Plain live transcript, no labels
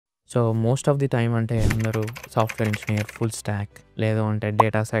So most of the time అంటే అందరూ software engineer, full stock లేదు అంటే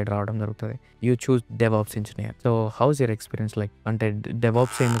డేటా సైడ్ రావడం జరుగుతుంది. You choose DevOps engineer. So house your experience like? అంటే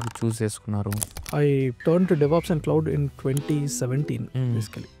డెవాప్స్ ఎందుకు చూస్ చేసుకున్నారు? I turned to DevOps and cloud in 2017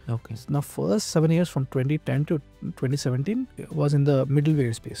 basically. Okay. Now first 7 years from 2010 to 2017 was in the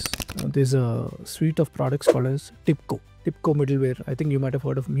middleware space. There's a suite of products called as TIBCO middleware. I think you might have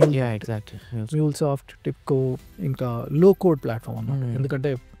heard of Mule. Yeah exactly. MuleSoft, TIBCO, ఇంకా లో code platform అన్నమాట.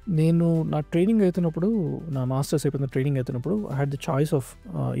 ఎందుకంటే నేను నా training అవుతున్నప్పుడు, నా masters అయిపోయిన training అవుతున్నప్పుడు I had the choice of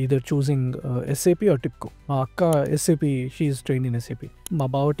either choosing SAP are TIBCO. మా అక్క SAP, she is train in SAP. మా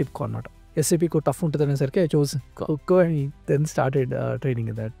బావ TIBCO అనమాట. SAP టఫ్ ఉంటుంది అనేసరికి I chose TIBCO and then started training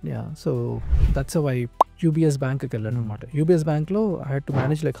in that. Yeah, so that's how I UBS బ్యాంక్కి వెళ్ళాను అనమాట. UBS బ్యాంక్లో I had to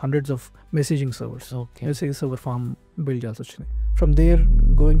manage like hundreds of messaging servers. Message server form build చేయాల్సి వచ్చింది. From there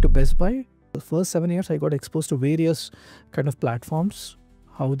going to best by, the first 7 years I got exposed to various kind of platforms,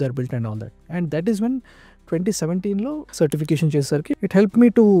 how they're built and all that. And that is when 2017 lo certification chesarki it helped me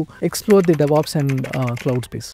to explore the DevOps and cloud space.